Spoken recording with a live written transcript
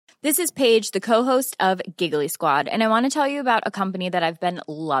This is Paige, the co-host of Giggly Squad, and I want to tell you about a company that I've been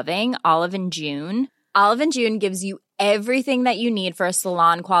loving, Olive & June. Olive & June gives you everything that you need for a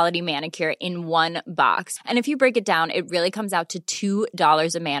salon-quality manicure in one box. And if you break it down, it really comes out to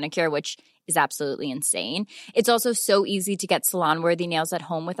 $2 a manicure, which is absolutely insane. It's also so easy to get salon-worthy nails at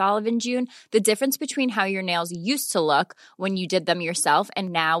home with Olive & June. The difference between how your nails used to look when you did them yourself and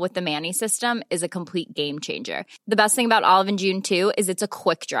now with the Mani system is a complete game changer. The best thing about Olive & June, too, is it's a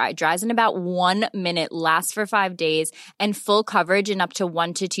quick dry. Dries in about 1 minute, lasts for 5 days, and full coverage in up to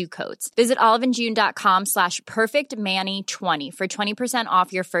 1 to 2 coats. Visit oliveandjune.com/perfectmani20 for 20%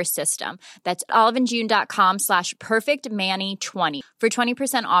 off your first system. That's oliveandjune.com/perfectmani20 for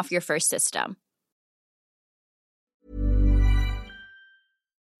 20% off your first system.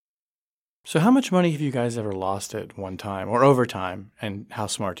 So how much money have you guys ever lost at one time or over time, and how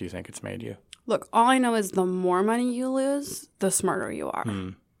smart do you think it's made you? Look, all I know is the more money you lose, the smarter you are.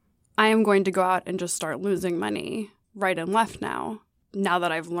 I am going to go out and just start losing money right and left now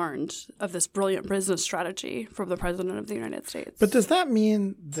that I've learned of this brilliant business strategy from the President of the United States. But does that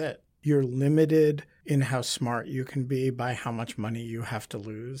mean that you're limited in how smart you can be by how much money you have to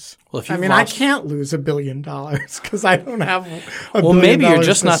lose? Well, if I can't lose $1 billion because I don't have $1 billion. Well, maybe you're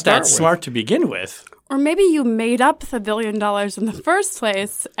just not that smart to begin with. Or maybe you made up the $1 billion in the first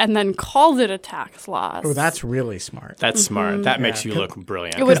place and then called it a tax loss. Oh, that's really smart. That's smart. That makes you look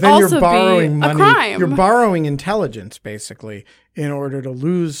brilliant. It would then also you're borrowing be money. a crime. You're borrowing intelligence, basically, in order to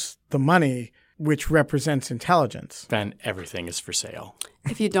lose the money, which represents intelligence. Then everything is for sale.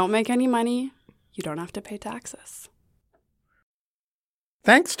 If you don't make any money, you don't have to pay taxes.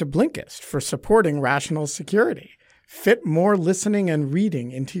 Thanks to Blinkist for supporting Rational Security. Fit more listening and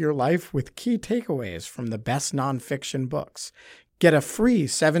reading into your life with key takeaways from the best nonfiction books. Get a free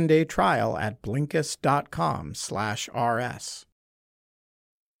 7-day trial at Blinkist.com/RS.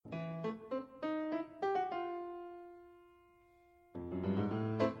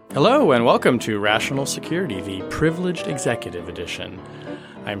 Hello and welcome to Rational Security, the Privileged Executive Edition.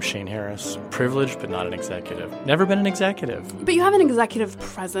 I'm Shane Harris, privileged but not an executive. Never been an executive. But you have an executive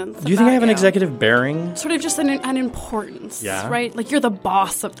presence. Do you think I have an executive bearing? Sort of just an importance, yeah. Right? Like you're the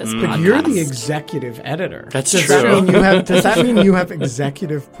boss of this podcast. But you're the executive editor. That's true. Does that mean you have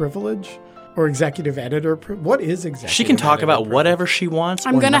executive privilege? Or executive editor? What is executive? She can talk about whatever she wants.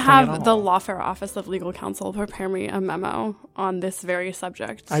 I'm going to have the Lawfare Office of Legal Counsel prepare me a memo on this very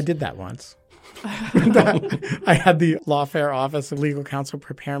subject. I did that once. I had the Lawfare Office of Legal Counsel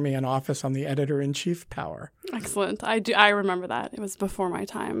prepare me an office on the editor-in-chief power. Excellent. I remember that. It was before my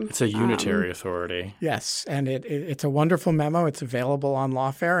time. It's a unitary authority. Yes, and it's a wonderful memo. It's available on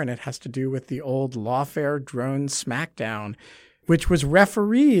Lawfare, and it has to do with the old Lawfare drone smackdown, which was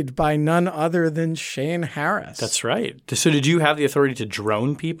refereed by none other than Shane Harris. That's right. So did you have the authority to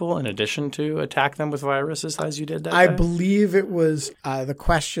drone people in addition to attack them with viruses as you did that I day? believe it was the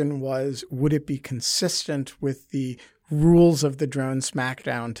question was, would it be consistent with the rules of the drone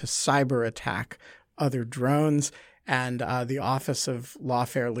smackdown to cyber attack other drones? And the Office of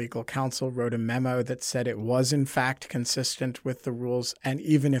Lawfare Legal Counsel wrote a memo that said it was in fact consistent with the rules. And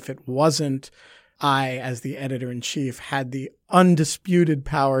even if it wasn't, I, as the editor-in-chief, had the undisputed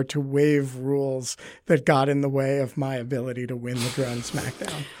power to waive rules that got in the way of my ability to win the drone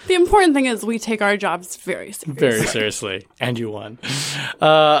smackdown. The important thing is we take our jobs very seriously. Very seriously. And you won.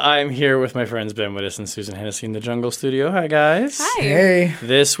 I'm here with my friends Ben Wittes and Susan Hennessy in the Jungle Studio. Hi, guys. Hi. Hey.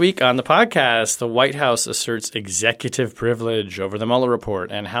 This week on the podcast, the White House asserts executive privilege over the Mueller report,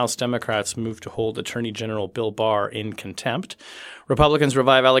 and House Democrats move to hold Attorney General Bill Barr in contempt. Republicans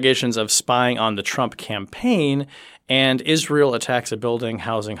revive allegations of spying on the Trump campaign, and Israel attacks a building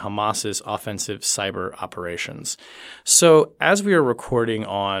housing Hamas's offensive cyber operations. So as we are recording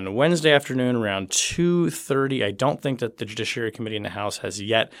on Wednesday afternoon around 2:30, I don't think that the Judiciary Committee in the House has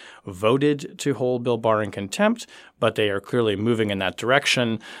yet voted to hold Bill Barr in contempt, but they are clearly moving in that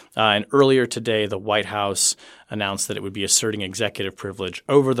direction. And earlier today, the White House announced that it would be asserting executive privilege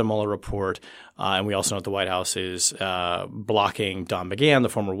over the Mueller report. And we also know that the White House is blocking Don McGahn, the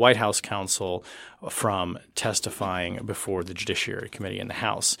former White House counsel, from testifying before the Judiciary Committee in the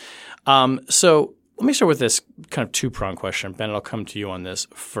House. So let me start with this kind of two-pronged question. Ben, I'll come to you on this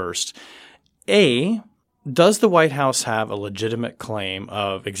first. A, does the White House have a legitimate claim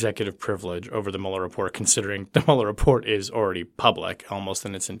of executive privilege over the Mueller report, considering the Mueller report is already public almost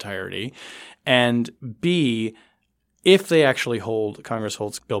in its entirety? And B, if they actually Congress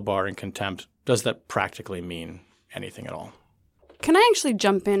holds Bill Barr in contempt, does that practically mean anything at all? Can I actually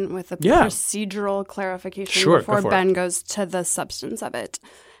jump in with a procedural clarification before Ben goes to the substance of it?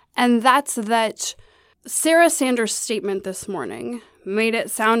 And that's that Sarah Sanders' statement this morning made it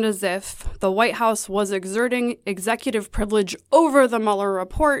sound as if the White House was exerting executive privilege over the Mueller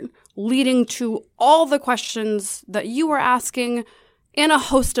report, leading to all the questions that you were asking and a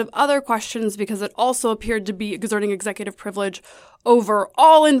host of other questions, because it also appeared to be exerting executive privilege over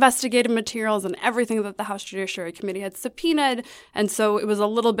all investigative materials and everything that the House Judiciary Committee had subpoenaed. And so it was a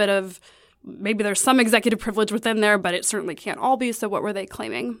little bit of, maybe there's some executive privilege within there, but it certainly can't all be. So what were they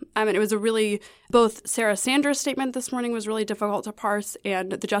claiming? I mean, it was both Sarah Sanders' statement this morning was really difficult to parse,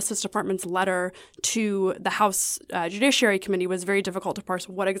 and the Justice Department's letter to the House Judiciary Committee was very difficult to parse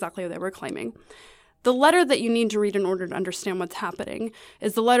what exactly they were claiming. The letter that you need to read in order to understand what's happening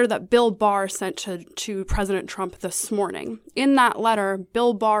is the letter that Bill Barr sent to President Trump this morning. In that letter,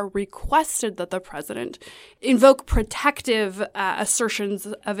 Bill Barr requested that the president invoke protective assertions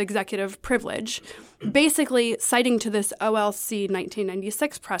of executive privilege, basically citing to this OLC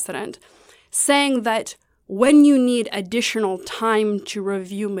 1996 precedent, saying that when you need additional time to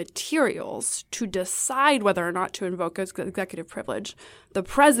review materials to decide whether or not to invoke executive privilege, the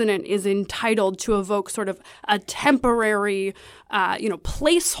president is entitled to evoke sort of a temporary,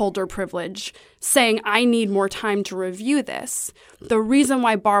 placeholder privilege, saying, I need more time to review this. The reason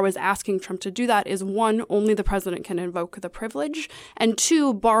why Barr was asking Trump to do that is, one, only the president can invoke the privilege, and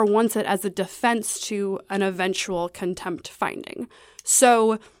two, Barr wants it as a defense to an eventual contempt finding.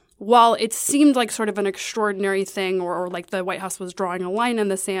 So while it seemed like sort of an extraordinary thing or like the White House was drawing a line in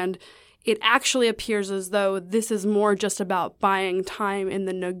the sand, it actually appears as though this is more just about buying time in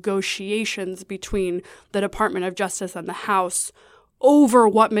the negotiations between the Department of Justice and the House over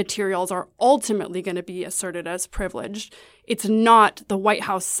what materials are ultimately going to be asserted as privileged. It's not the White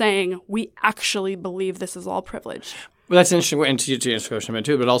House saying, we actually believe this is all privileged. Well, that's interesting. And to answer the question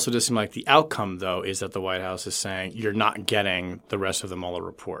too, but also does seem like the outcome, though, is that the White House is saying you're not getting the rest of the Mueller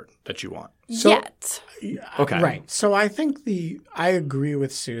report that you want. Yet. Okay. Right. So I think I agree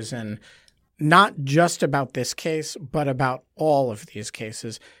with Susan, not just about this case, but about all of these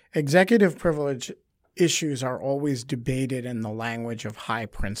cases. Executive privilege issues are always debated in the language of high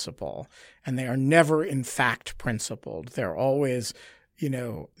principle, and they are never in fact principled. They're always,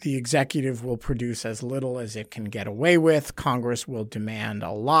 the executive will produce as little as it can get away with. Congress will demand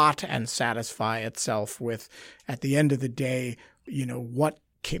a lot and satisfy itself with, at the end of the day, what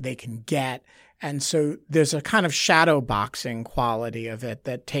they can get. And so there's a kind of shadow boxing quality of it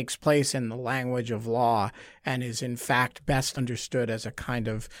that takes place in the language of law and is in fact best understood as a kind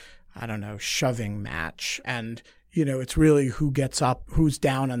of, shoving match. And it's really who gets up, who's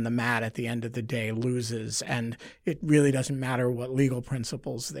down on the mat at the end of the day loses, and it really doesn't matter what legal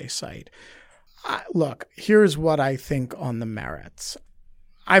principles they cite. Look, here's what I think on the merits.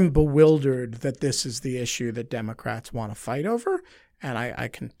 I'm bewildered that this is the issue that Democrats want to fight over, and I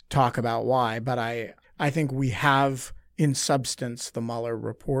can talk about why, but I think we have, in substance, the Mueller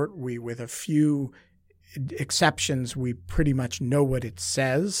report. With a few exceptions, we pretty much know what it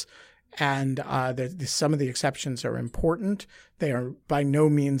says. And some of the exceptions are important. They are by no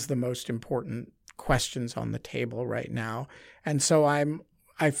means the most important questions on the table right now. And so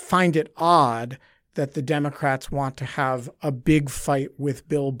I find it odd that the Democrats want to have a big fight with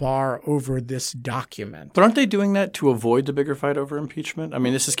Bill Barr over this document. But aren't they doing that to avoid the bigger fight over impeachment? I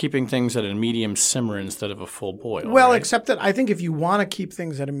mean, this is keeping things at a medium simmer instead of a full boil. Well, right? Except that I think if you want to keep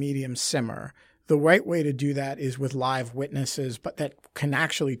things at a medium simmer, the right way to do that is with live witnesses, but that can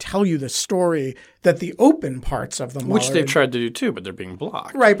actually tell you the story that the open parts of the Mueller— Which they've tried to do too, but they're being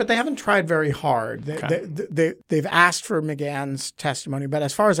blocked. Right, but they haven't tried very hard. Okay. They've asked for McGahn's testimony, but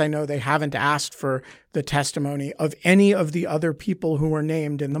as far as I know, they haven't asked for the testimony of any of the other people who were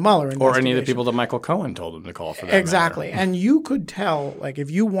named in the Mueller investigation. Or any of the people that Michael Cohen told them to call for that Exactly. matter. And you could tell, if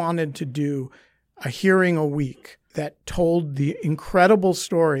you wanted to do a hearing a week that told the incredible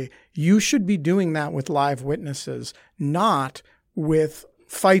story, you should be doing that with live witnesses, not with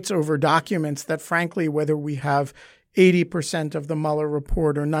fights over documents that, frankly, whether we have 80% of the Mueller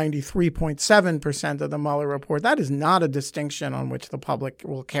report or 93.7% of the Mueller report, that is not a distinction on which the public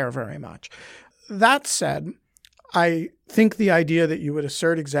will care very much. That said, I think the idea that you would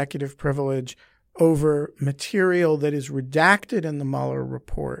assert executive privilege over material that is redacted in the Mueller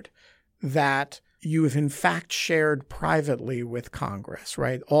report that you have in fact shared privately with Congress,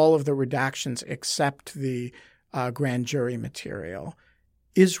 right? All of the redactions except the grand jury material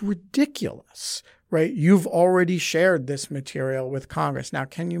is ridiculous, right? You've already shared this material with Congress. Now,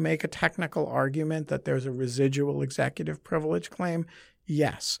 can you make a technical argument that there's a residual executive privilege claim?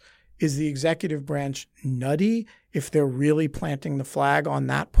 Yes. Is the executive branch nutty if they're really planting the flag on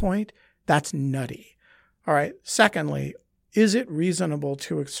that point? That's nutty. All right. Secondly, is it reasonable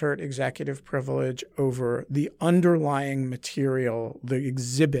to exert executive privilege over the underlying material, the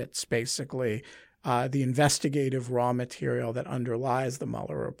exhibits, basically, the investigative raw material that underlies the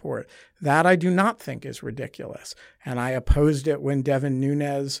Mueller report? That I do not think is ridiculous. And I opposed it when Devin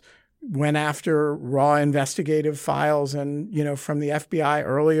Nunes went after raw investigative files and, from the FBI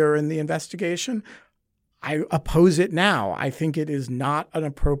earlier in the investigation. I oppose it now. I think it is not an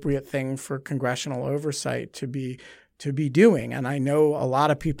appropriate thing for congressional oversight to be doing. And I know a lot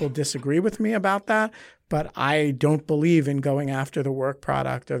of people disagree with me about that, but I don't believe in going after the work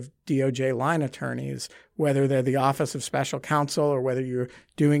product of DOJ line attorneys, whether they're the Office of Special Counsel or whether you're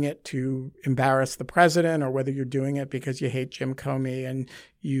doing it to embarrass the president or whether you're doing it because you hate Jim Comey and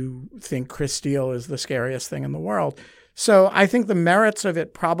you think Chris Steele is the scariest thing in the world. So I think the merits of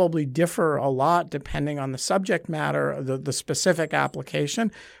it probably differ a lot depending on the subject matter, the specific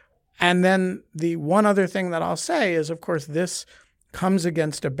application. And then the one other thing that I'll say is, of course, this comes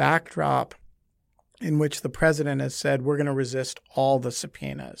against a backdrop in which the president has said we're going to resist all the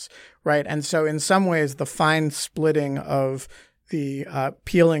subpoenas, right? And so in some ways, the fine splitting of the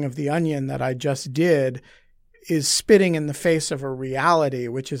peeling of the onion that I just did is spitting in the face of a reality,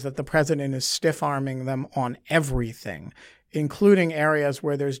 which is that the president is stiff-arming them on everything, including areas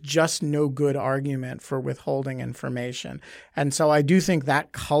where there's just no good argument for withholding information. And so I do think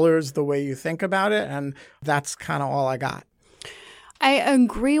that colors the way you think about it, and that's kind of all I got. I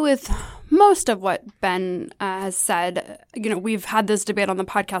agree with most of what Ben has said. We've had this debate on the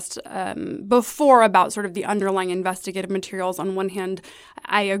podcast before about sort of the underlying investigative materials. On one hand,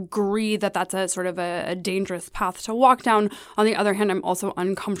 I agree that that's a sort of a dangerous path to walk down. On the other hand, I'm also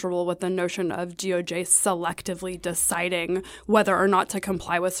uncomfortable with the notion of DOJ selectively deciding whether or not to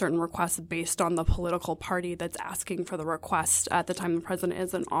comply with certain requests based on the political party that's asking for the request at the time the president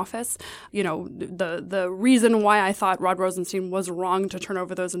is in office. The reason why I thought Rod Rosenstein was wrong to turn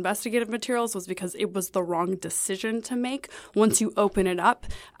over those investigative materials was because it was the wrong decision to make. Once you open it up,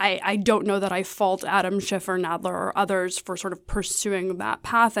 I don't know that I fault Adam Schiff or Nadler or others for sort of pursuing that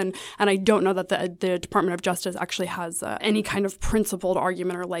path, and I don't know that the Department of Justice actually has any kind of principled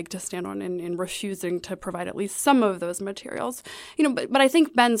argument or leg to stand on in refusing to provide at least some of those materials. But I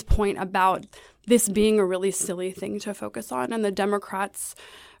think Ben's point about this being a really silly thing to focus on, and the Democrats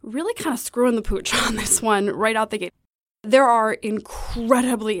really kind of screwing the pooch on this one right out the gate. There are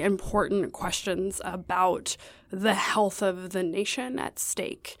incredibly important questions about the health of the nation at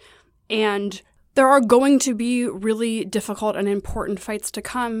stake. And there are going to be really difficult and important fights to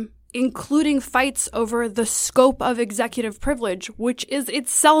come, including fights over the scope of executive privilege, which is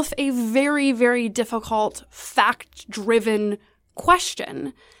itself a very, very difficult, fact-driven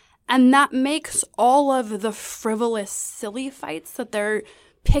question. And that makes all of the frivolous, silly fights that they're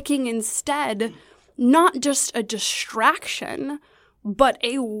picking instead not just a distraction, but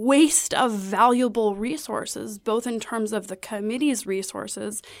a waste of valuable resources, both in terms of the committee's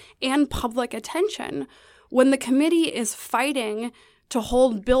resources and public attention. When the committee is fighting to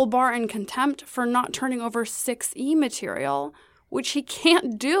hold Bill Barr in contempt for not turning over 6E material, which he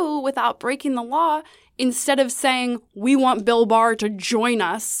can't do without breaking the law, instead of saying, we want Bill Barr to join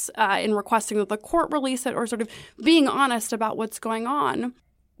us in requesting that the court release it, or sort of being honest about what's going on.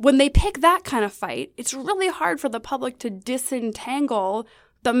 When they pick that kind of fight, it's really hard for the public to disentangle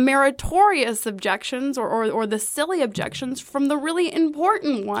the meritorious objections or the silly objections from the really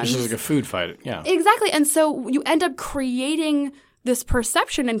important ones. This is like a food fight, yeah. Exactly. And so you end up creating this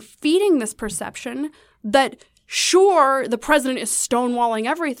perception and feeding this perception that, sure, the president is stonewalling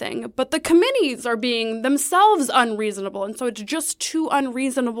everything, but the committees are being themselves unreasonable. And so it's just two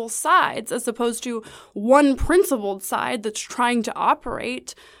unreasonable sides as opposed to one principled side that's trying to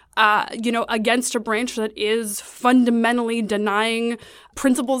operate against a branch that is fundamentally denying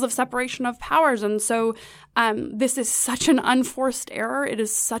principles of separation of powers. And so this is such an unforced error. It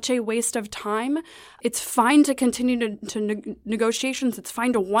is such a waste of time. It's fine to continue to negotiations. It's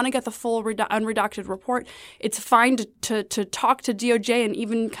fine to want to get the full unredacted report. It's fine to talk to DOJ and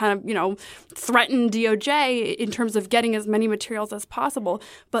even kind of, threaten DOJ in terms of getting as many materials as possible.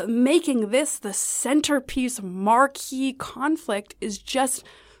 But making this the centerpiece marquee conflict is just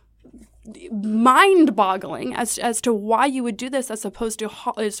mind-boggling as to why you would do this, as opposed to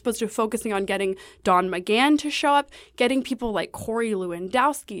focusing on getting Don McGahn to show up, getting people like Corey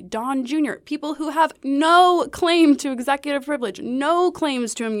Lewandowski, Don Jr., people who have no claim to executive privilege, no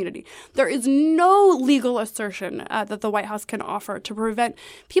claims to immunity. There is no legal assertion that the White House can offer to prevent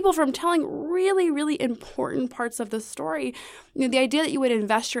people from telling really, really important parts of the story. The idea that you would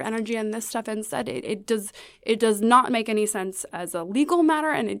invest your energy in this stuff instead, it does not make any sense as a legal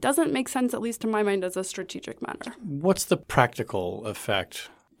matter, and it doesn't make makes sense, at least in my mind, as a strategic matter. What's the practical effect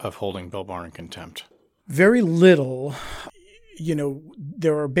of holding Bill Barr in contempt? Very little.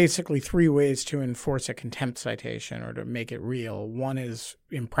 There are basically three ways to enforce a contempt citation or to make it real. One is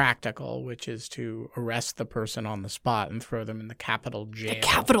impractical, which is to arrest the person on the spot and throw them in the capital jail. The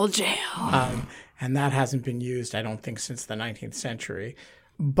capital jail. And that hasn't been used, I don't think, since the 19th century.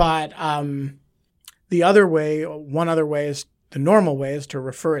 But the normal way is to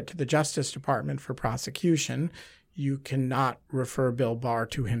refer it to the Justice Department for prosecution. You cannot refer Bill Barr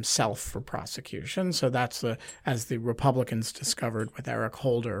to himself for prosecution. So that's as the Republicans discovered with Eric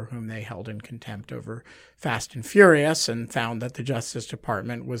Holder, whom they held in contempt over Fast and Furious, and found that the Justice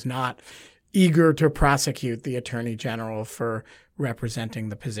Department was not eager to prosecute the Attorney General for representing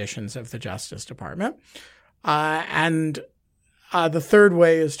the positions of the Justice Department. The third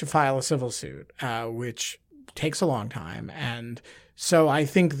way is to file a civil suit, which takes a long time. And so I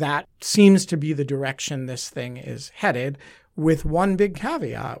think that seems to be the direction this thing is headed, with one big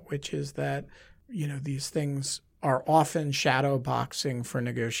caveat, which is that, these things are often shadow boxing for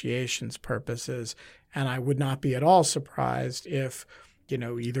negotiations purposes. And I would not be at all surprised if,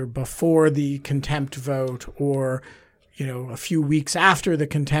 either before the contempt vote or, a few weeks after the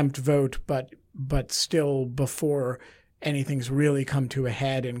contempt vote, but still before anything's really come to a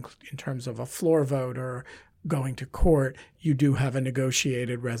head in terms of a floor vote or going to court, you do have a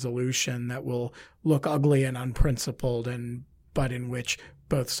negotiated resolution that will look ugly and unprincipled, but in which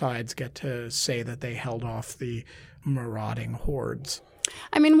both sides get to say that they held off the marauding hordes.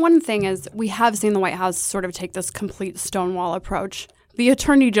 I mean, one thing is we have seen the White House sort of take this complete Stonewall approach. The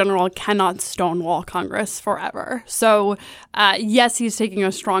Attorney General cannot stonewall Congress forever. So, yes, he's taking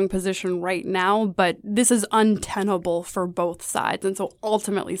a strong position right now, but this is untenable for both sides. And so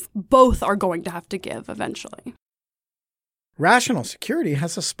ultimately, both are going to have to give eventually. Rational Security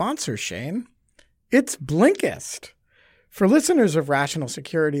has a sponsor, Shane. It's Blinkist. For listeners of Rational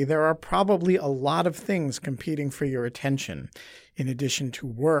Security, there are probably a lot of things competing for your attention. In addition to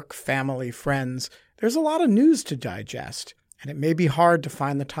work, family, friends, there's a lot of news to digest. And it may be hard to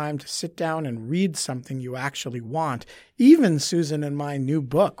find the time to sit down and read something you actually want. Even Susan and my new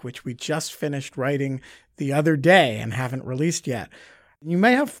book, which we just finished writing the other day and haven't released yet. You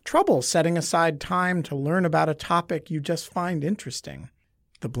may have trouble setting aside time to learn about a topic you just find interesting.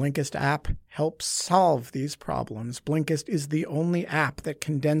 The Blinkist app helps solve these problems. Blinkist is the only app that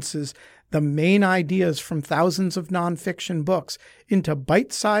condenses the main ideas from thousands of nonfiction books into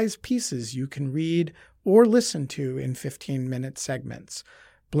bite-sized pieces you can read or listen to in 15-minute segments.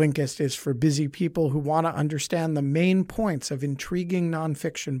 Blinkist is for busy people who want to understand the main points of intriguing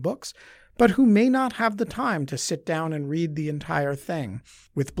nonfiction books, but who may not have the time to sit down and read the entire thing.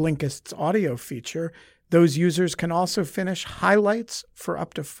 With Blinkist's audio feature, those users can also finish highlights for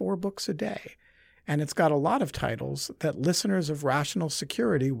up to 4 books a day. And it's got a lot of titles that listeners of Rational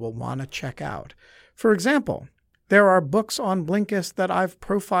Security will want to check out. For example, there are books on Blinkist that I've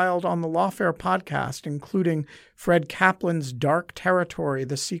profiled on the Lawfare podcast, including Fred Kaplan's Dark Territory,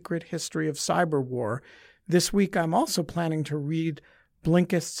 The Secret History of Cyber War. This week, I'm also planning to read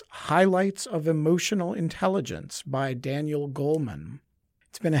Blinkist's Highlights of Emotional Intelligence by Daniel Goleman.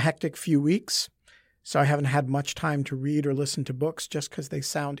 It's been a hectic few weeks, so I haven't had much time to read or listen to books just because they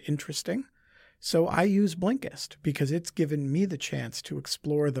sound interesting. So I use Blinkist because it's given me the chance to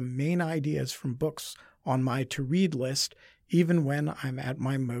explore the main ideas from books on my to-read list, even when I'm at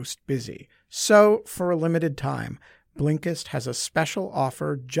my most busy. So, for a limited time, Blinkist has a special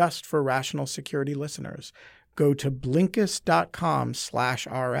offer just for Rational Security listeners. Go to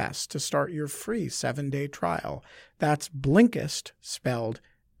Blinkist.com/RS to start your free 7-day trial. That's Blinkist, spelled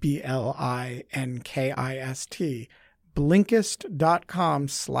Blinkist.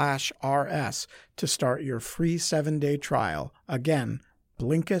 Blinkist.com/RS to start your free 7-day trial. Again,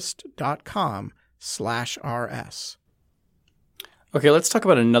 Blinkist.com/RS. Okay, let's talk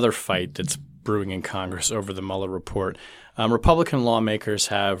about another fight that's brewing in Congress over the Mueller report. Republican lawmakers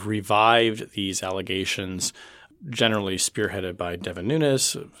have revived these allegations, generally spearheaded by Devin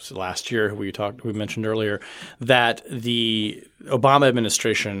Nunes last year, who we mentioned earlier, that the Obama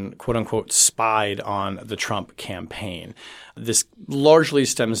administration, quote unquote, spied on the Trump campaign. This largely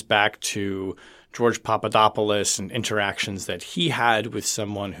stems back to George Papadopoulos and interactions that he had with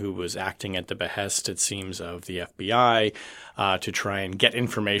someone who was acting at the behest, it seems, of the FBI. to try and get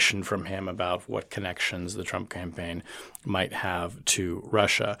information from him about what connections the Trump campaign might have to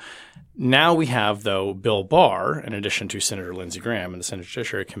Russia. Now we have, though, Bill Barr, in addition to Senator Lindsey Graham and the Senate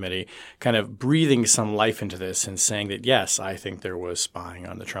Judiciary Committee, kind of breathing some life into this and saying that, yes, I think there was spying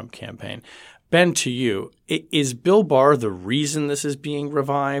on the Trump campaign. Ben, to you, is Bill Barr the reason this is being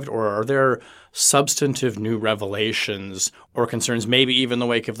revived, or are there substantive new revelations or concerns, maybe even in the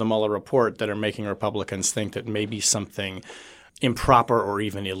wake of the Mueller report, that are making Republicans think that maybe something improper or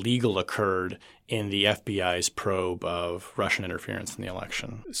even illegal occurred in the FBI's probe of Russian interference in the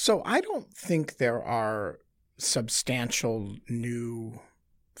election? So I don't think there are substantial new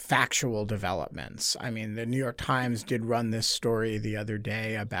factual developments. I mean, the New York Times did run this story the other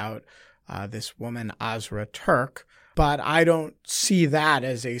day about this woman, Azra Turk, but I don't see that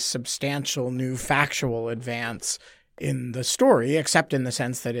as a substantial new factual advance in the story, except in the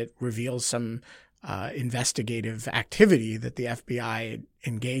sense that it reveals some investigative activity that the FBI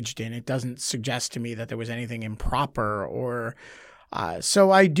engaged in. It doesn't suggest to me that there was anything improper or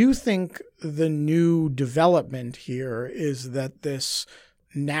so I do think the new development here is that this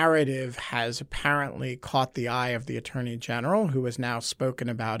narrative has apparently caught the eye of the Attorney General, who has now spoken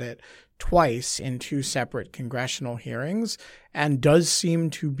about it twice in two separate congressional hearings and does seem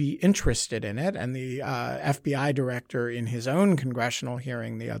to be interested in it. And the FBI director in his own congressional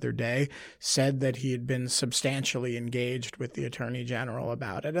hearing the other day said that he had been substantially engaged with the Attorney General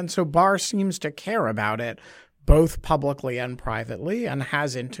about it. And so Barr seems to care about it both publicly and privately, and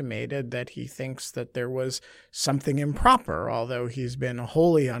has intimated that he thinks that there was something improper, although he's been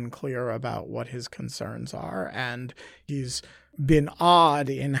wholly unclear about what his concerns are. And he's been odd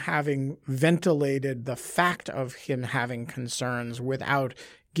in having ventilated the fact of him having concerns without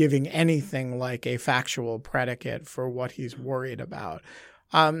giving anything like a factual predicate for what he's worried about.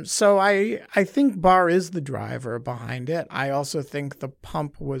 So I think Barr is the driver behind it. I also think the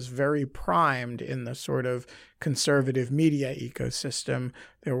pump was very primed in the sort of conservative media ecosystem.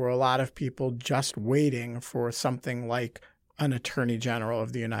 There were a lot of people just waiting for something like an Attorney General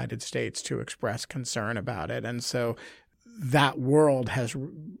of the United States to express concern about it. And so that world has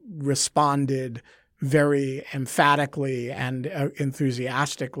responded very emphatically and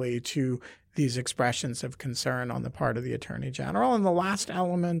enthusiastically to these expressions of concern on the part of the Attorney General. And the last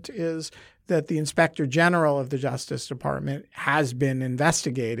element is that the Inspector General of the Justice Department has been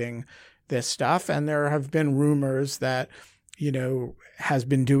investigating this stuff, and there have been rumors that, has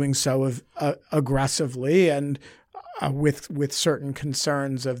been doing so aggressively and with certain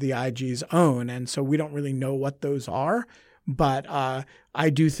concerns of the IG's own. And so we don't really know what those are. But I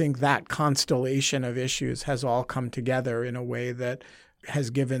do think that constellation of issues has all come together in a way that has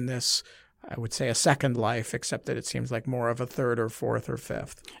given this, I would say, a second life, except that it seems like more of a third or fourth or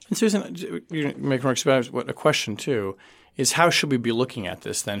fifth. And Susan, you make more about a question too, is how should we be looking at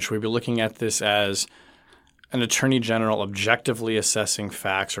this then? Should we be looking at this as an attorney general objectively assessing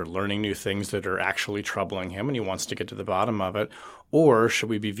facts or learning new things that are actually troubling him and he wants to get to the bottom of it? Or should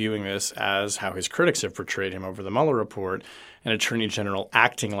we be viewing this as how his critics have portrayed him over the Mueller report, an attorney general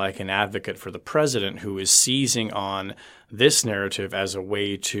acting like an advocate for the president who is seizing on this narrative as a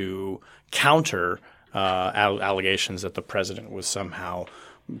way to counter allegations that the president was somehow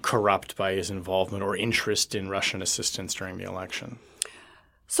corrupt by his involvement or interest in Russian assistance during the election?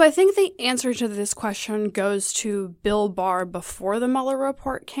 So I think the answer to this question goes to Bill Barr before the Mueller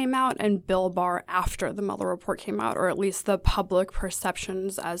report came out and Bill Barr after the Mueller report came out, or at least the public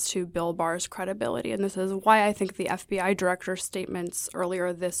perceptions as to Bill Barr's credibility. And this is why I think the FBI director's statements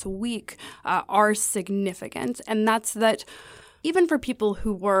earlier this week are significant. And that's that even for people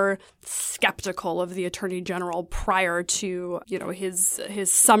who were skeptical of the Attorney General prior to,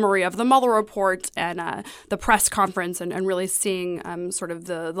 his summary of the Mueller report and the press conference and really seeing sort of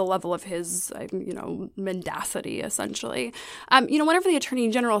the level of his, mendacity, essentially. Whenever the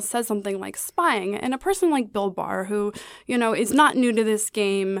Attorney General says something like spying, and a person like Bill Barr, who, is not new to this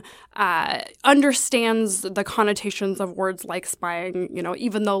game, understands the connotations of words like spying,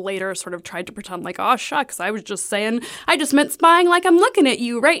 even though later sort of tried to pretend like, oh, shucks, I just meant spying like I'm looking at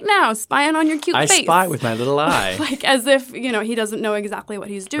you right now, spying on your cute face. I spy with my little eye. Like as if, he doesn't know exactly what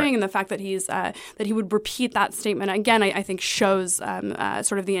he's doing. Right. And the fact that that he would repeat that statement again, I think shows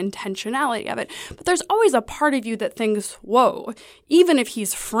sort of the intentionality of it. But there's always a part of you that thinks, whoa, even if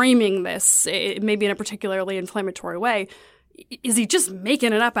he's framing this, maybe in a particularly inflammatory way, is he just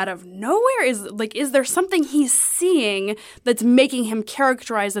making it up out of nowhere? Is there something he's seeing that's making him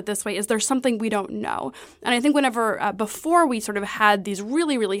characterize it this way? Is there something we don't know? And I think whenever, before we sort of had these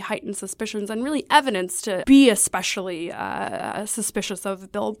really, really heightened suspicions and really evidence to be especially suspicious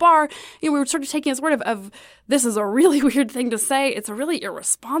of Bill Barr, we were sort of taking his word of this is a really weird thing to say. It's a really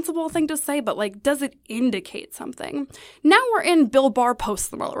irresponsible thing to say, but does it indicate something? Now we're in Bill Barr post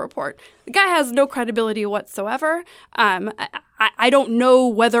the Mueller report. The guy has no credibility whatsoever. I don't know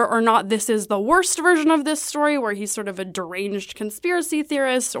whether or not this is the worst version of this story where he's sort of a deranged conspiracy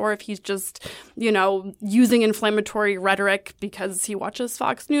theorist, or if he's just, using inflammatory rhetoric because he watches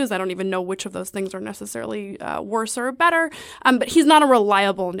Fox News. I don't even know which of those things are necessarily worse or better. But he's not a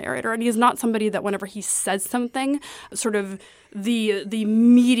reliable narrator, and he's not somebody that whenever he says something, sort of the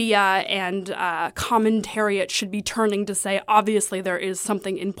media and commentariat should be turning to say, obviously there is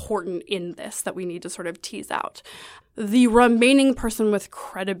something important in this that we need to sort of tease out. The remaining person with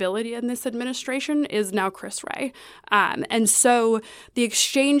credibility in this administration is now Chris Wray. And so the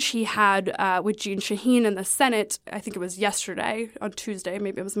exchange he had with Jeanne Shaheen in the Senate, I think it was yesterday on Tuesday,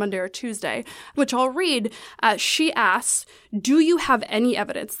 maybe it was Monday or Tuesday, which I'll read. She asks, do you have any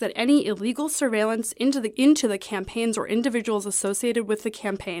evidence that any illegal surveillance into the campaigns or individuals associated with the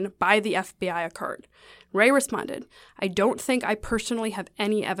campaign by the FBI occurred? Wray responded, I don't think I personally have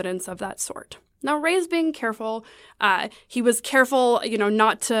any evidence of that sort. Now, Wray's being careful. He was careful,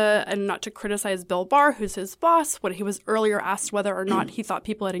 not to criticize Bill Barr, who's his boss. When he was earlier asked whether or not he thought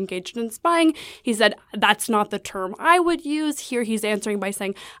people had engaged in spying, he said, that's not the term I would use. Here he's answering by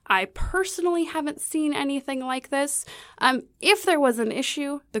saying, I personally haven't seen anything like this. If there was an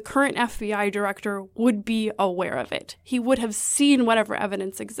issue, the current FBI director would be aware of it. He would have seen whatever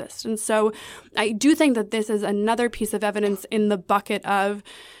evidence exists. And so I do think that this is another piece of evidence in the bucket of,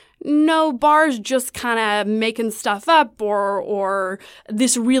 no, Barr's just kind of making stuff up, or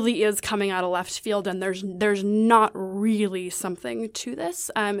this really is coming out of left field, and there's not really something to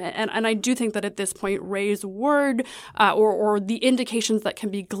this. And I do think that at this point, Wray's word or the indications that can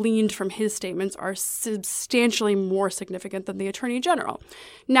be gleaned from his statements are substantially more significant than the Attorney General.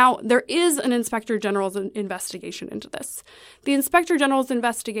 Now, there is an Inspector General's investigation into this. The Inspector General's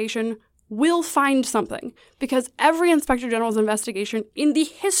investigation will find something, because every Inspector General's investigation in the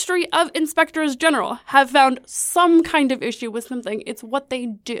history of Inspectors General have found some kind of issue with something. It's what they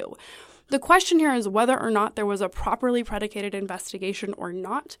do. The question here is whether or not there was a properly predicated investigation or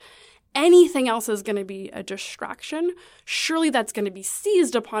not. Anything else is going to be a distraction. Surely that's going to be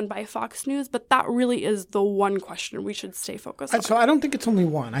seized upon by Fox News, but that really is the one question we should stay focused on. So I don't think it's only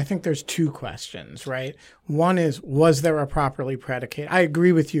one. I think there's two questions, right? One is, was there a properly predicated? I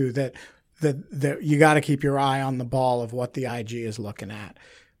agree with you that you got to keep your eye on the ball of what the IG is looking at.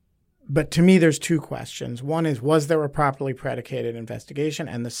 But to me, there's two questions. One is, was there a properly predicated investigation?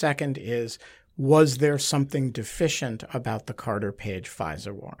 And the second is, was there something deficient about the Carter Page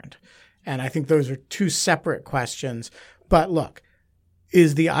FISA warrant? And I think those are two separate questions. But look,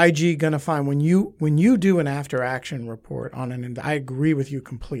 is the IG going to find, when you do an after-action report on I agree with you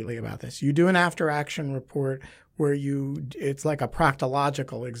completely about this. You do an after-action report where it's like a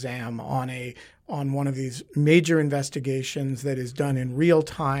proctological exam on one of these major investigations that is done in real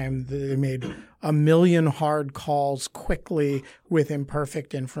time. They made 1 million hard calls quickly with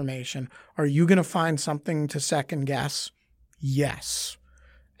imperfect information. Are you going to find something to second guess? Yes.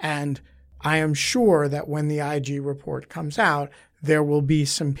 And I am sure that when the IG report comes out, there will be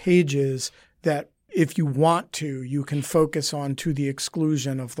some pages that, if you want to, you can focus on to the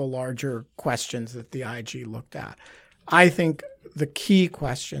exclusion of the larger questions that the IG looked at. I think the key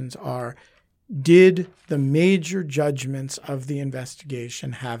questions are, did the major judgments of the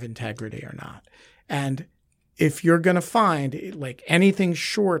investigation have integrity or not? And if you're going to find anything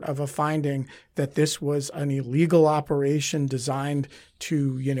short of a finding that this was an illegal operation designed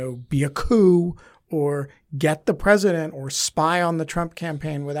to, be a coup or get the president or spy on the Trump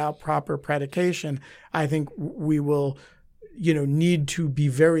campaign without proper predication, I think we will, need to be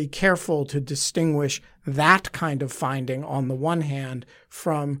very careful to distinguish that kind of finding on the one hand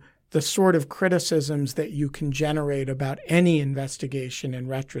from the sort of criticisms that you can generate about any investigation in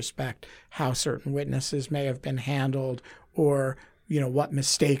retrospect, how certain witnesses may have been handled or, what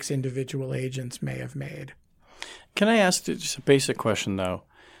mistakes individual agents may have made. Can I ask just a basic question, though?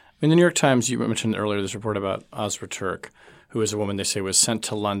 In the New York Times, you mentioned earlier this report about Azra Turk, who is a woman they say was sent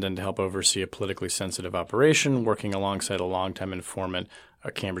to London to help oversee a politically sensitive operation, working alongside a longtime informant,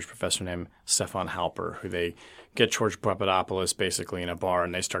 a Cambridge professor named Stefan Halper, who they get George Papadopoulos basically in a bar,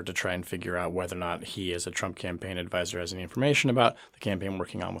 and they start to try and figure out whether or not he, as a Trump campaign advisor, has any information about the campaign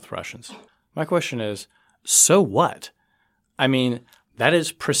working on with Russians. My question is, so what? I mean, that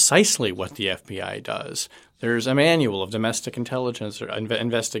is precisely what the FBI does. There's a manual of domestic intelligence or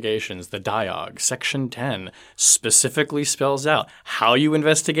investigations, the DIOG. Section 10 specifically spells out how you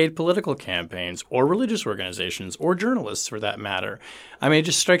investigate political campaigns or religious organizations or journalists for that matter. I mean, it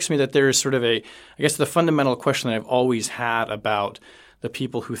just strikes me that there is sort of I guess the fundamental question that I've always had about the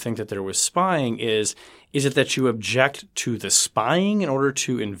people who think that there was spying is it that you object to the spying in order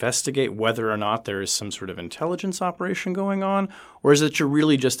to investigate whether or not there is some sort of intelligence operation going on? Or is it you're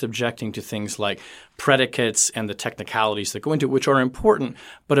really just objecting to things like predicates and the technicalities that go into it, which are important,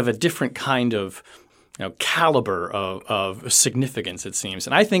 but of a different kind of caliber of significance, it seems.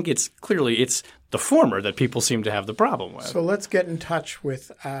 And I think it's the former that people seem to have the problem with. So let's get in touch with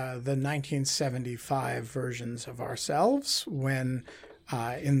the 1975 versions of ourselves when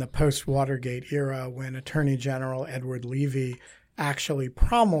in the post-Watergate era, when Attorney General Edward Levy actually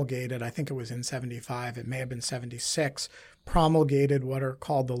promulgated, I think it was in 75, it may have been 76, promulgated what are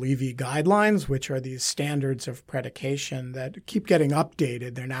called the Levy Guidelines, which are these standards of predication that keep getting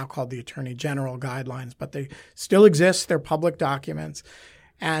updated. They're now called the Attorney General Guidelines, but they still exist. They're public documents.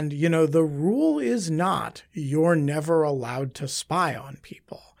 And, the rule is not you're never allowed to spy on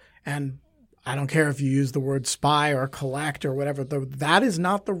people. And I don't care if you use the word spy or collect or whatever. That is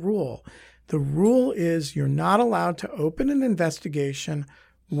not the rule. The rule is you're not allowed to open an investigation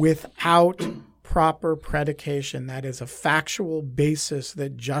without proper predication. That is a factual basis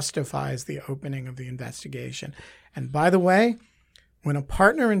that justifies the opening of the investigation. And by the way, when a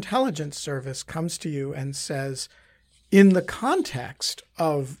partner intelligence service comes to you and says, in the context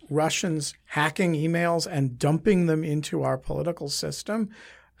of Russians hacking emails and dumping them into our political system,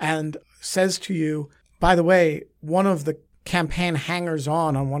 and says to you, by the way, one of the campaign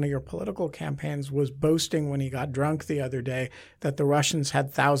hangers-on one of your political campaigns was boasting when he got drunk the other day that the Russians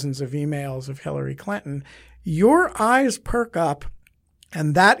had thousands of emails of Hillary Clinton, your eyes perk up,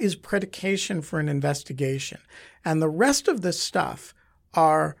 and that is predication for an investigation. And the rest of this stuff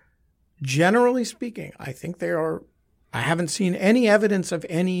are, generally speaking, I haven't seen any evidence of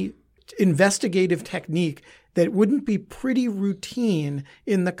any investigative technique that wouldn't be pretty routine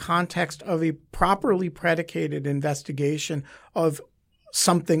in the context of a properly predicated investigation of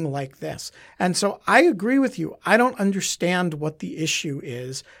something like this. And so I agree with you. I don't understand what the issue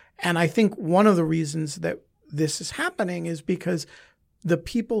is. And I think one of the reasons that this is happening is because the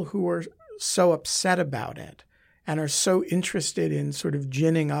people who are so upset about it and are so interested in sort of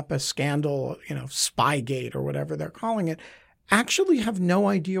ginning up a scandal, Spygate or whatever they're calling it, actually have no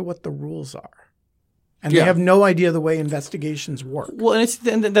idea what the rules are. And they have no idea the way investigations work. Well,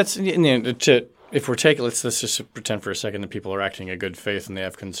 and that's if we're taking let's just pretend for a second that people are acting in good faith and they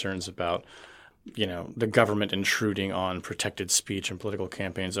have concerns about the government intruding on protected speech and political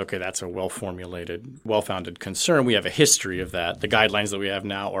campaigns. Okay, that's a well-formulated, well-founded concern. We have a history of that. The guidelines that we have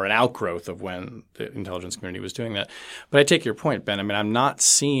now are an outgrowth of when the intelligence community was doing that. But I take your point, Ben. I mean, I'm not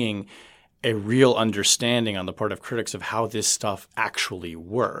seeing a real understanding on the part of critics of how this stuff actually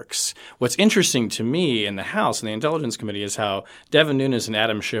works. What's interesting to me in the House and the Intelligence Committee is how Devin Nunes and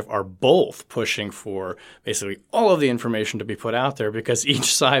Adam Schiff are both pushing for basically all of the information to be put out there because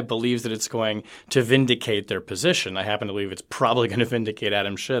each side believes that it's going to vindicate their position. I happen to believe it's probably going to vindicate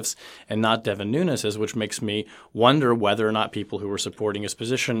Adam Schiff's and not Devin Nunes's, which makes me wonder whether or not people who are supporting his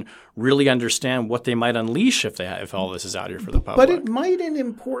position really understand what they might unleash if all this is out here for the public. But it might in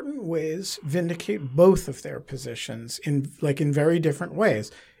important ways vindicate both of their positions in very different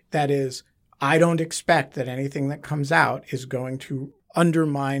ways. That is, I don't expect that anything that comes out is going to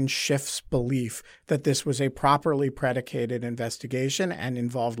undermine Schiff's belief that this was a properly predicated investigation and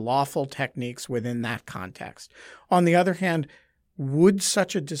involved lawful techniques within that context. On the other hand, would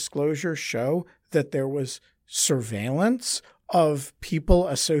such a disclosure show that there was surveillance of people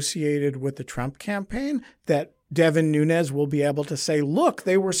associated with the Trump campaign that Devin Nunes will be able to say, look,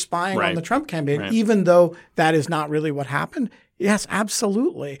 they were spying on the Trump campaign, even though that is not really what happened? Yes,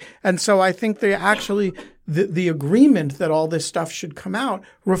 absolutely. And so I think the agreement that all this stuff should come out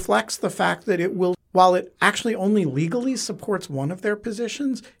reflects the fact that it will, while it actually only legally supports one of their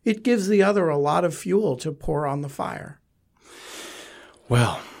positions, it gives the other a lot of fuel to pour on the fire.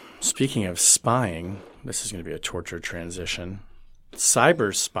 Well, speaking of spying, this is going to be a tortured transition.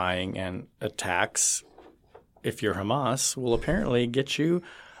 Cyber spying and attacks, if you're Hamas, will apparently get you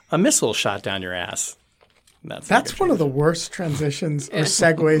a missile shot down your ass. That's one of the worst transitions or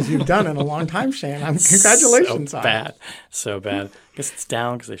segues you've done in a long time, Shane. Congratulations on it. So bad. I guess it's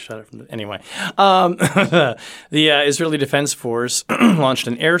down because they shot it from the – anyway. The Israeli Defense Force launched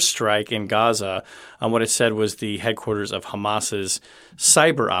an airstrike in Gaza on what it said was the headquarters of Hamas's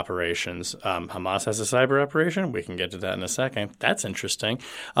cyber operations. Hamas has a cyber operation. We can get to that in a second. That's interesting.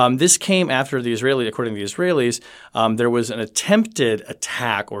 This came after the Israeli – according to the Israelis, there was an attempted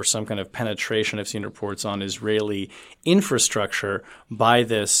attack or some kind of penetration. I've seen reports on Israeli infrastructure by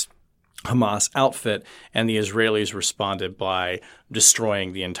this Hamas outfit, and the Israelis responded by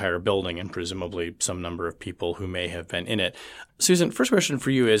destroying the entire building and presumably some number of people who may have been in it. Susan, first question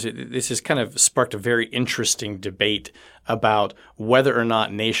for you is this has kind of sparked a very interesting debate about whether or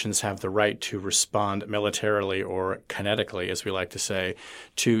not nations have the right to respond militarily or kinetically, as we like to say,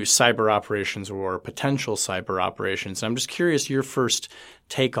 to cyber operations or potential cyber operations. And I'm just curious your first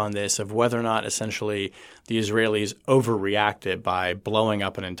take on this of whether or not essentially the Israelis overreacted by blowing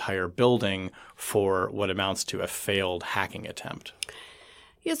up an entire building for what amounts to a failed hacking attempt.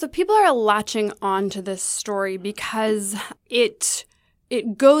 Yeah, so people are latching on to this story because it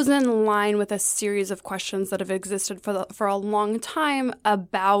goes in line with a series of questions that have existed for a long time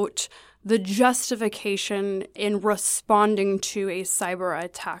about the justification in responding to a cyber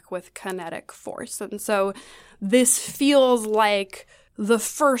attack with kinetic force. And so this feels like the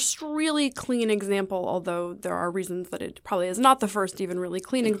first really clean example, although there are reasons that it probably is not the first even really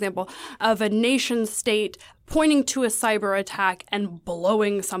clean example, of a nation state pointing to a cyber attack and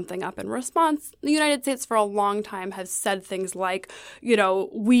blowing something up in response. The United States for a long time has said things like,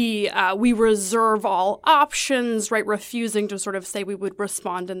 we reserve all options, right, refusing to sort of say we would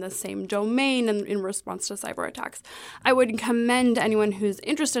respond in the same domain in response to cyber attacks. I would commend anyone who's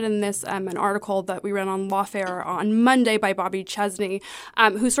interested in this, an article that we ran on Lawfare on Monday by Bobby Chesney,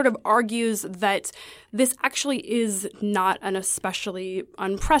 who sort of argues that this actually is not an especially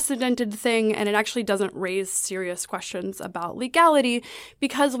unprecedented thing, and it actually doesn't raise serious questions about legality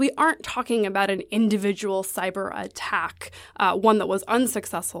because we aren't talking about an individual cyber attack, one that was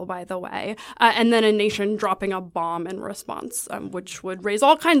unsuccessful, by the way, and then a nation dropping a bomb in response, which would raise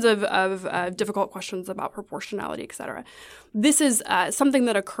all kinds of difficult questions about proportionality, et cetera. This is something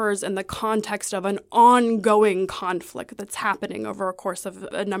that occurs in the context of an ongoing conflict that's happening over a course of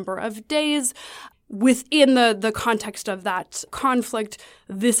a number of days. Within the context of that conflict,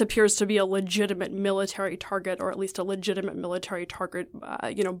 this appears to be a legitimate military target, or at least a legitimate military target,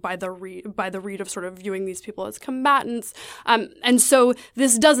 by the read of sort of viewing these people as combatants. And so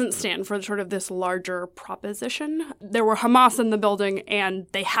this doesn't stand for sort of this larger proposition. There were Hamas in the building, and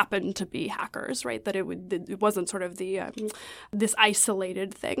they happened to be hackers, right? That it wasn't sort of this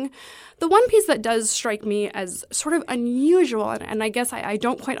isolated thing. The one piece that does strike me as sort of unusual, and I guess I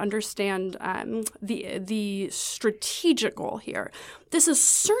don't quite understand the strategic goal here. This is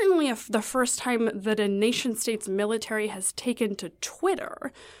certainly the first time that a nation-state's military has taken to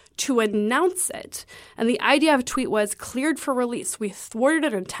Twitter to announce it. And the IDF tweet was, "Cleared for release. We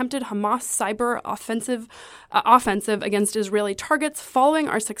thwarted an attempted Hamas cyber offensive against Israeli targets. Following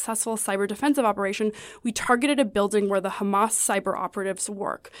our successful cyber defensive operation, we targeted a building where the Hamas cyber operatives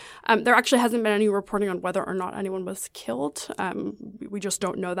work." There actually hasn't been any reporting on whether or not anyone was killed. We just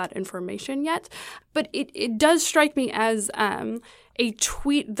don't know that information yet. But it does strike me as a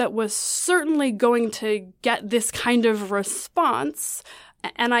tweet that was certainly going to get this kind of response.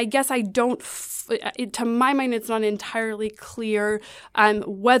 And I guess I don't, to my mind, it's not entirely clear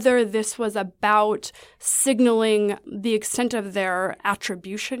whether this was about signaling the extent of their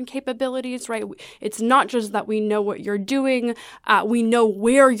attribution capabilities, right? It's not just that we know what you're doing, we know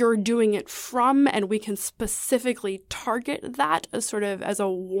where you're doing it from, and we can specifically target that as a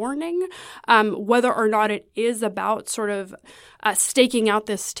warning, whether or not it is about sort of staking out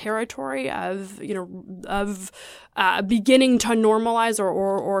this territory of beginning to normalize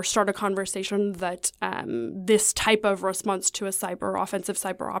or start a conversation that this type of response to a offensive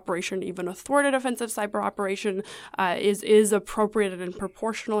cyber operation, even a thwarted offensive cyber operation, is appropriate and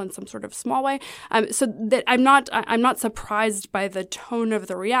proportional in some sort of small way. So that I'm not surprised by the tone of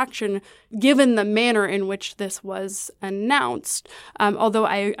the reaction, given the manner in which this was announced. Although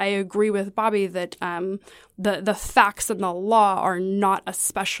I agree with Bobby that the facts and the law are not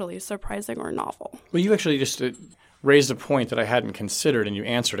especially surprising or novel. Well, you actually just raised a point that I hadn't considered, and you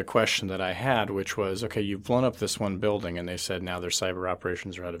answered a question that I had, which was, okay, you've blown up this one building, and they said now their cyber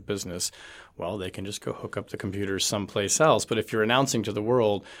operations are out of business. Well, they can just go hook up the computers someplace else. But if you're announcing to the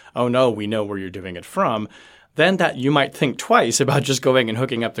world, oh, no, we know where you're doing it from, then that you might think twice about just going and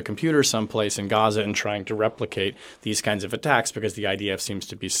hooking up the computer someplace in Gaza and trying to replicate these kinds of attacks, because the IDF seems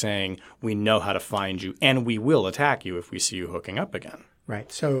to be saying we know how to find you and we will attack you if we see you hooking up again.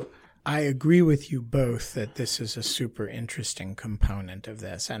 Right. So I agree with you both that this is a super interesting component of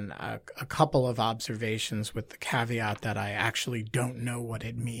this, and a couple of observations with the caveat that I actually don't know what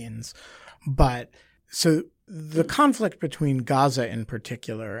it means. But so the conflict between Gaza in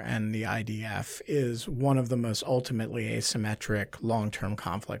particular and the IDF is one of the most ultimately asymmetric long-term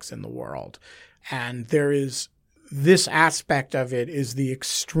conflicts in the world. And there is this aspect of it is the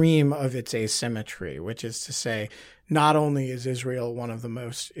extreme of its asymmetry, which is to say, not only is Israel one of the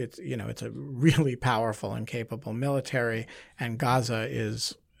most, it's a really powerful and capable military, and Gaza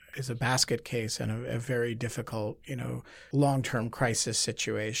is a basket case and a very difficult, long-term crisis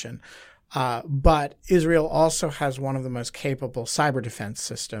situation. But Israel also has one of the most capable cyber defense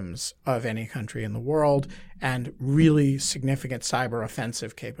systems of any country in the world and really significant cyber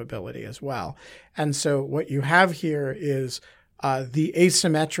offensive capability as well. And so what you have here is the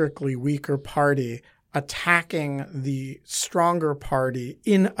asymmetrically weaker party attacking the stronger party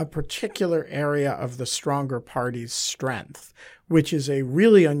in a particular area of the stronger party's strength, which is a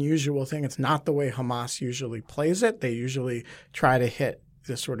really unusual thing. It's not the way Hamas usually plays it. They usually try to hit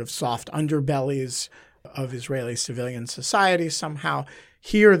the sort of soft underbellies of Israeli civilian society somehow.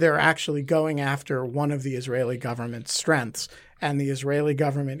 Here, they're actually going after one of the Israeli government's strengths. And the Israeli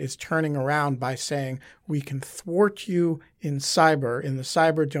government is turning around by saying, we can thwart you in the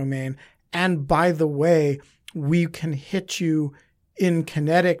cyber domain. And by the way, we can hit you in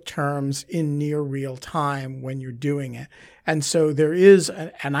kinetic terms in near real time when you're doing it. And so there is,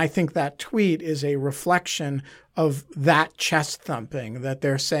 and I think that tweet is a reflection of that chest thumping, that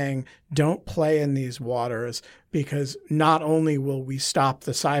they're saying, don't play in these waters because not only will we stop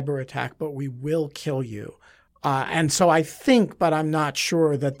the cyber attack, but we will kill you. And so I think, but I'm not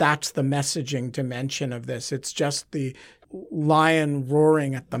sure, that that's the messaging dimension of this. It's just the lion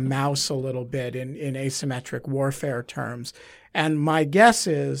roaring at the mouse a little bit in asymmetric warfare terms. And my guess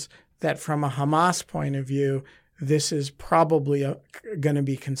is that from a Hamas point of view, this is probably going to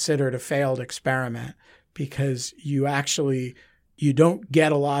be considered a failed experiment because you don't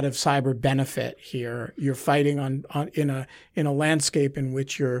get a lot of cyber benefit here. You're fighting in a landscape in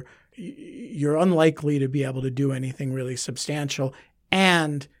which you're unlikely to be able to do anything really substantial,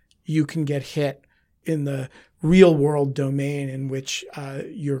 and you can get hit in the real world domain in which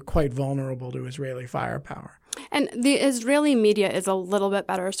you're quite vulnerable to Israeli firepower. And the Israeli media is a little bit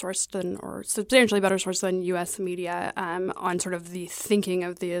better sourced or substantially better sourced than U.S. media on sort of the thinking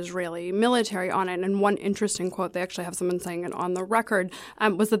of the Israeli military on it. And one interesting quote, they actually have someone saying it on the record,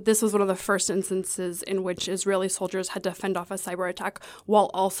 was that this was one of the first instances in which Israeli soldiers had to fend off a cyber attack while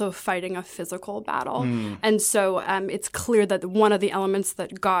also fighting a physical battle. And so it's clear that one of the elements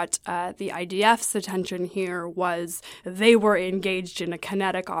that got the IDF's attention here was they were engaged in a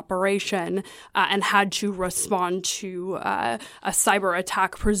kinetic operation and had to respond to a cyber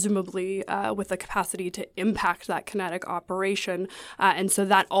attack, presumably with the capacity to impact that kinetic operation. And so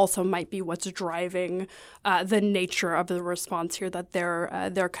that also might be what's driving the nature of the response here, that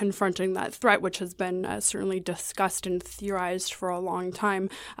they're confronting that threat, which has been certainly discussed and theorized for a long time.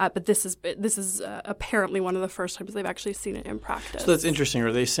 But this is apparently one of the first times they've actually seen it in practice. So that's interesting.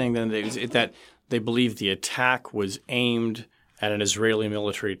 Are they saying then that they believe the attack was aimed at an Israeli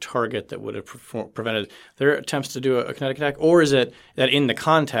military target that would have prevented their attempts to do a kinetic attack? Or is it that in the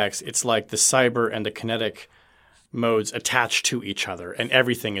context, it's like the cyber and the kinetic modes attached to each other, and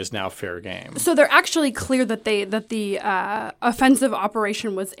everything is now fair game? So they're actually clear that the offensive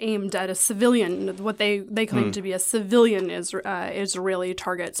operation was aimed at a civilian, what they claim to be a civilian Israeli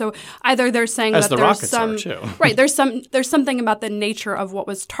target. So either they're saying as that the there's rockets some are too. Right, there's something about the nature of what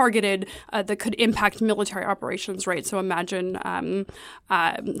was targeted that could impact military operations, right? So imagine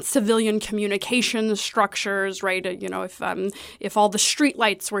civilian communication structures, right? If all the street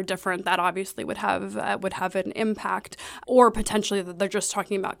lights were different, that obviously would have an impact. Or potentially that they're just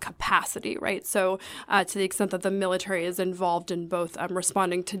talking about capacity, right? So to the extent that the military is involved in both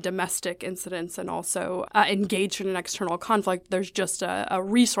responding to domestic incidents and also engaged in an external conflict, there's just a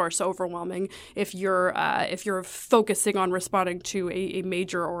resource overwhelming if you're focusing on responding to a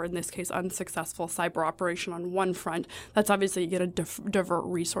major, or in this case unsuccessful, cyber operation on one front. That's obviously going to divert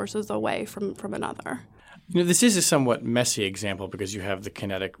resources away from another. This is a somewhat messy example because you have the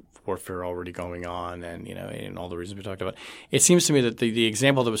kinetic warfare already going on and, and all the reasons we talked about. It seems to me that the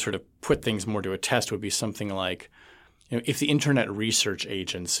example that would sort of put things more to a test would be something like, if the Internet Research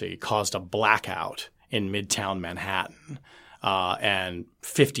Agency caused a blackout in Midtown Manhattan and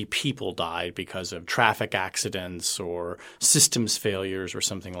 50 people died because of traffic accidents or systems failures or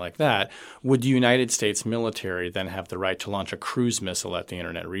something like that, would the United States military then have the right to launch a cruise missile at the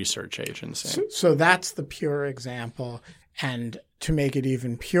Internet Research Agency? So that's the pure example. And to make it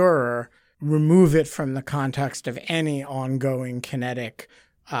even purer, remove it from the context of any ongoing kinetic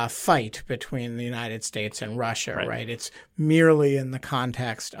fight between the United States and Russia, right? It's merely in the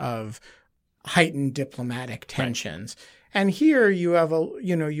context of heightened diplomatic tensions. Right. And here you have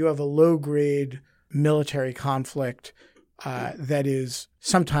a low-grade military conflict that is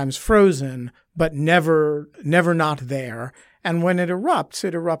sometimes frozen, but never not there. And when it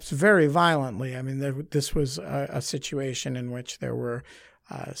erupts very violently. I mean, this was a situation in which there were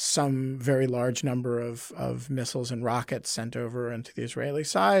some very large number of missiles and rockets sent over into the Israeli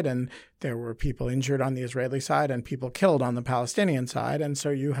side, and there were people injured on the Israeli side and people killed on the Palestinian side. And so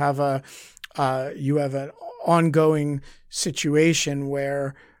you have an ongoing situation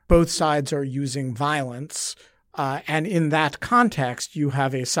where both sides are using violence. And in that context, you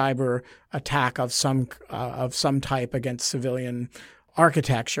have a cyber attack of some type against civilian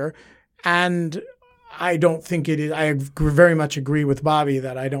architecture. And I don't think it is – I very much agree with Bobby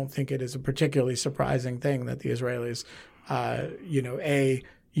that I don't think it is a particularly surprising thing that the Israelis, A,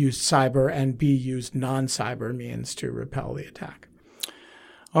 used cyber and B, used non-cyber means to repel the attack.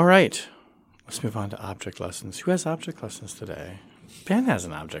 All right. Let's move on to object lessons. Who has object lessons today? Ben has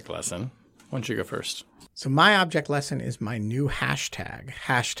an object lesson. Why don't you go first? So my object lesson is my new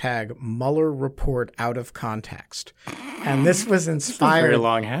hashtag Mueller report out of context. And this was inspired. Very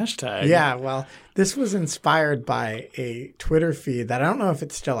long hashtag. Yeah, well, this was inspired by a Twitter feed that I don't know if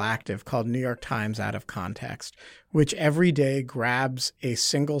it's still active called New York Times Out of Context, which every day grabs a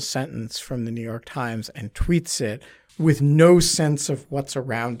single sentence from the New York Times and tweets it with no sense of what's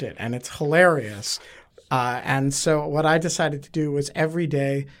around it. And it's hilarious. And so what I decided to do was every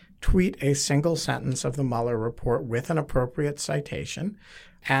day tweet a single sentence of the Mueller report with an appropriate citation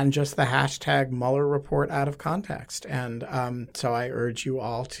and just the hashtag Mueller report out of context. And so I urge you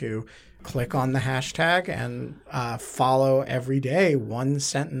all to click on the hashtag and follow every day one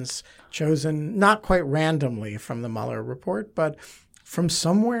sentence chosen not quite randomly from the Mueller report, but from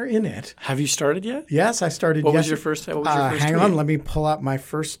somewhere in it. Have you started yet? Yes, I started. What was your first hang tweet? On, let me pull up my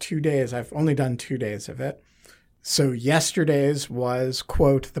first 2 days. I've only done 2 days of it. So yesterday's was,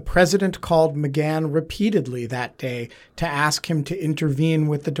 quote, the president called McGahn repeatedly that day to ask him to intervene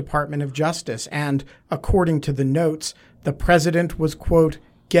with the Department of Justice. And according to the notes, the president was, quote,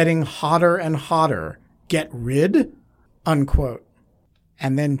 getting hotter and hotter. Get rid, unquote.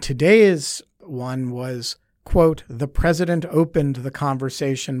 And then today's one was, quote, the president opened the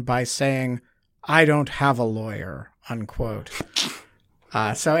conversation by saying, I don't have a lawyer, unquote.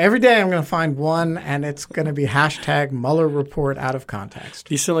 So every day I'm going to find one, and it's going to be hashtag Mueller report out of context.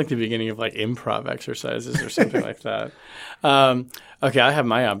 These sound like the beginning of like improv exercises or something like that. Okay, I have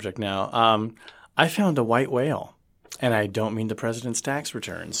my object now. I found a white whale, and I don't mean the president's tax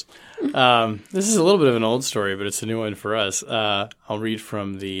returns. This is a little bit of an old story, but it's a new one for us. I'll read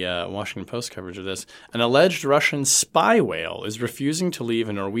from the Washington Post coverage of this. An alleged Russian spy whale is refusing to leave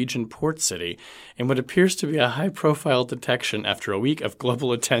a Norwegian port city in what appears to be a high-profile detection after a week of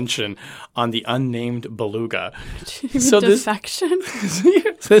global attention on the unnamed beluga. So defection?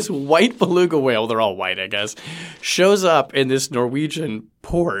 This white beluga whale, they're all white, I guess, shows up in this Norwegian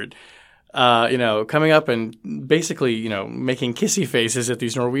port. Coming up and basically, making kissy faces at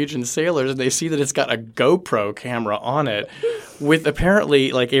these Norwegian sailors, and they see that it's got a GoPro camera on it with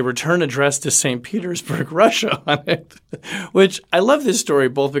apparently like a return address to St. Petersburg, Russia on it, which I love this story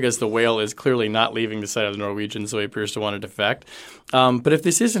both because the whale is clearly not leaving the side of the Norwegians, so he appears to want to defect. But if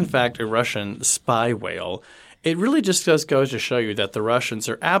this is in fact a Russian spy whale, it really just goes to show you that the Russians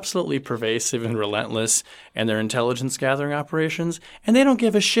are absolutely pervasive and relentless in their intelligence gathering operations, and they don't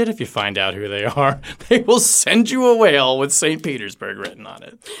give a shit if you find out who they are. They will send you a whale with St. Petersburg written on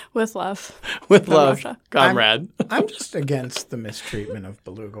it. With love. With love, Russia. Comrade. I'm just against the mistreatment of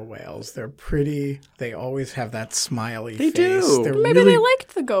beluga whales. They're pretty. They always have that smiley face. They do. Maybe they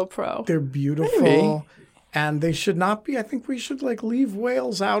liked the GoPro. They're beautiful. Maybe. And they should not be. I think we should leave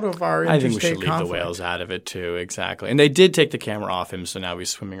whales out of our interstate conflict. I think we should leave the whales out of it too. Exactly. And they did take the camera off him, so now he's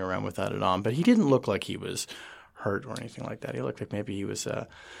swimming around without it on. But he didn't look like he was hurt or anything like that. He looked like maybe he was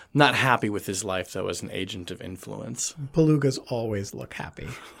not happy with his life, though, as an agent of influence. Belugas always look happy.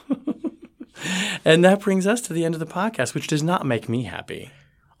 And that brings us to the end of the podcast, which does not make me happy,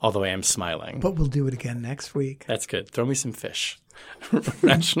 although I am smiling. But we'll do it again next week. That's good. Throw me some fish.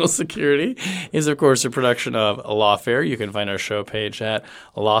 National Security is, of course, a production of Lawfare. You can find our show page at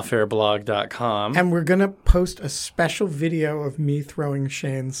lawfareblog.com. And we're going to post a special video of me throwing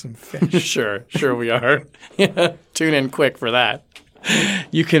Shane some fish. Sure we are. Yeah, tune in quick for that.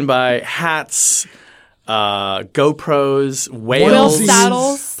 You can buy hats, GoPros, whale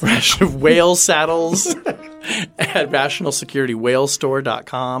saddles, at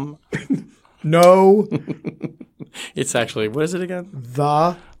rationalsecurity.whalestore.com. No. It's actually, what is it again?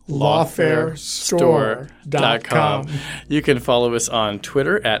 The lawfarestore.com. You can follow us on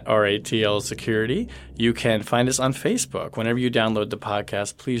Twitter at RATL Security. You can find us on Facebook. Whenever you download the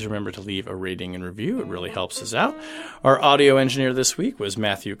podcast, please remember to leave a rating and review. It really helps us out. Our audio engineer this week was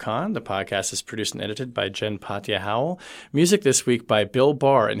Matthew Kahn. The podcast is produced and edited by Jen Patja Howell. Music this week by Bill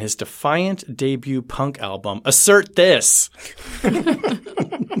Barr and his defiant debut punk album, Assert This.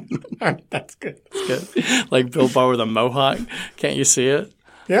 That's good. That's good. Like Bill Barr with a mohawk. Can't you see it?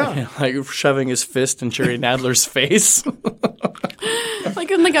 Yeah. Like shoving his fist in Jerry Nadler's face.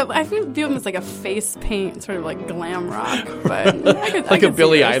 I view him as like a face paint, sort of like glam rock, but I could a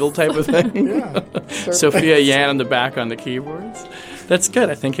Billy Idol type of thing. Yeah. Sophia Yan on the back on the keyboards. That's good.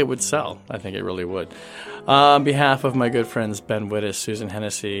 I think it would sell. I think it really would. On behalf of my good friends Ben Wittes, Susan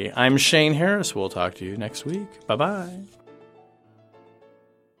Hennessy, I'm Shane Harris. We'll talk to you next week. Bye-bye.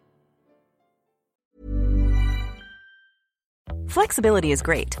 Flexibility is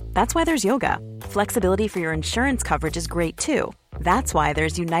great. That's why there's yoga. Flexibility for your insurance coverage is great too. That's why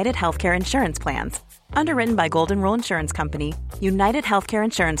there's United Healthcare Insurance Plans. Underwritten by Golden Rule Insurance Company, United Healthcare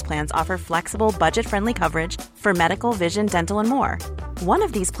Insurance Plans offer flexible, budget-friendly coverage for medical, vision, dental, and more. One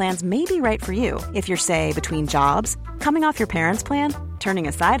of these plans may be right for you if you're, say, between jobs, coming off your parents' plan, turning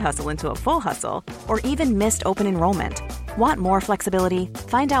a side hustle into a full hustle, or even missed open enrollment. Want more flexibility?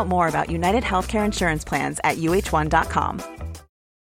 Find out more about United Healthcare Insurance Plans at uh1.com.